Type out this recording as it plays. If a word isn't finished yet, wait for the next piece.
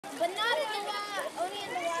but not in the water, only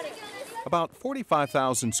in the water. About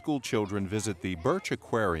 45,000 school children visit the Birch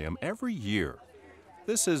Aquarium every year.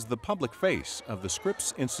 This is the public face of the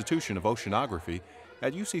Scripps Institution of Oceanography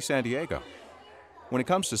at UC San Diego. When it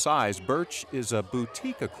comes to size, Birch is a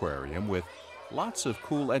boutique aquarium with lots of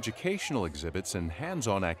cool educational exhibits and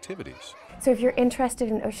hands-on activities. So if you're interested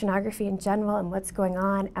in oceanography in general and what's going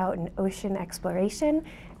on out in ocean exploration,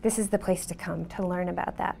 this is the place to come to learn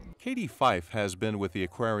about that. Katie Fife has been with the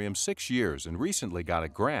aquarium 6 years and recently got a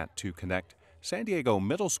grant to connect San Diego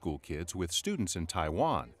middle school kids with students in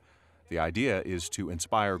Taiwan. The idea is to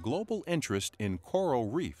inspire global interest in coral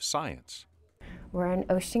reef science. We're an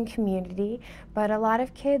ocean community, but a lot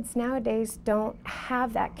of kids nowadays don't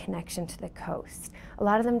have that connection to the coast. A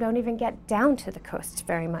lot of them don't even get down to the coast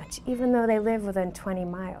very much, even though they live within 20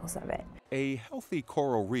 miles of it. A healthy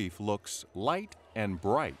coral reef looks light and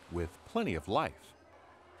bright with plenty of life,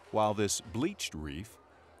 while this bleached reef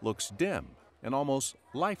looks dim and almost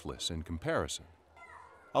lifeless in comparison.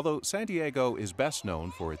 Although San Diego is best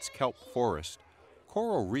known for its kelp forest,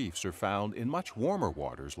 coral reefs are found in much warmer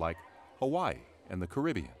waters like Hawaii and the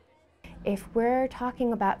Caribbean. If we're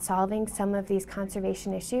talking about solving some of these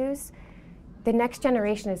conservation issues, the next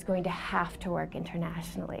generation is going to have to work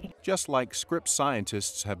internationally. Just like Scripps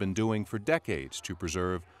scientists have been doing for decades to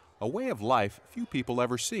preserve a way of life few people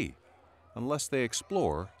ever see, unless they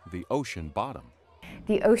explore the ocean bottom.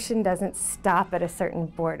 The ocean doesn't stop at a certain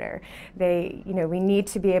border. We need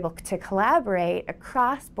to be able to collaborate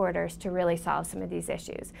across borders to really solve some of these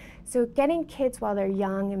issues. So getting kids while they're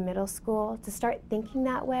young in middle school to start thinking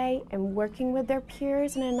that way and working with their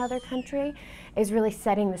peers in another country is really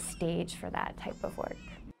setting the stage for that type of work.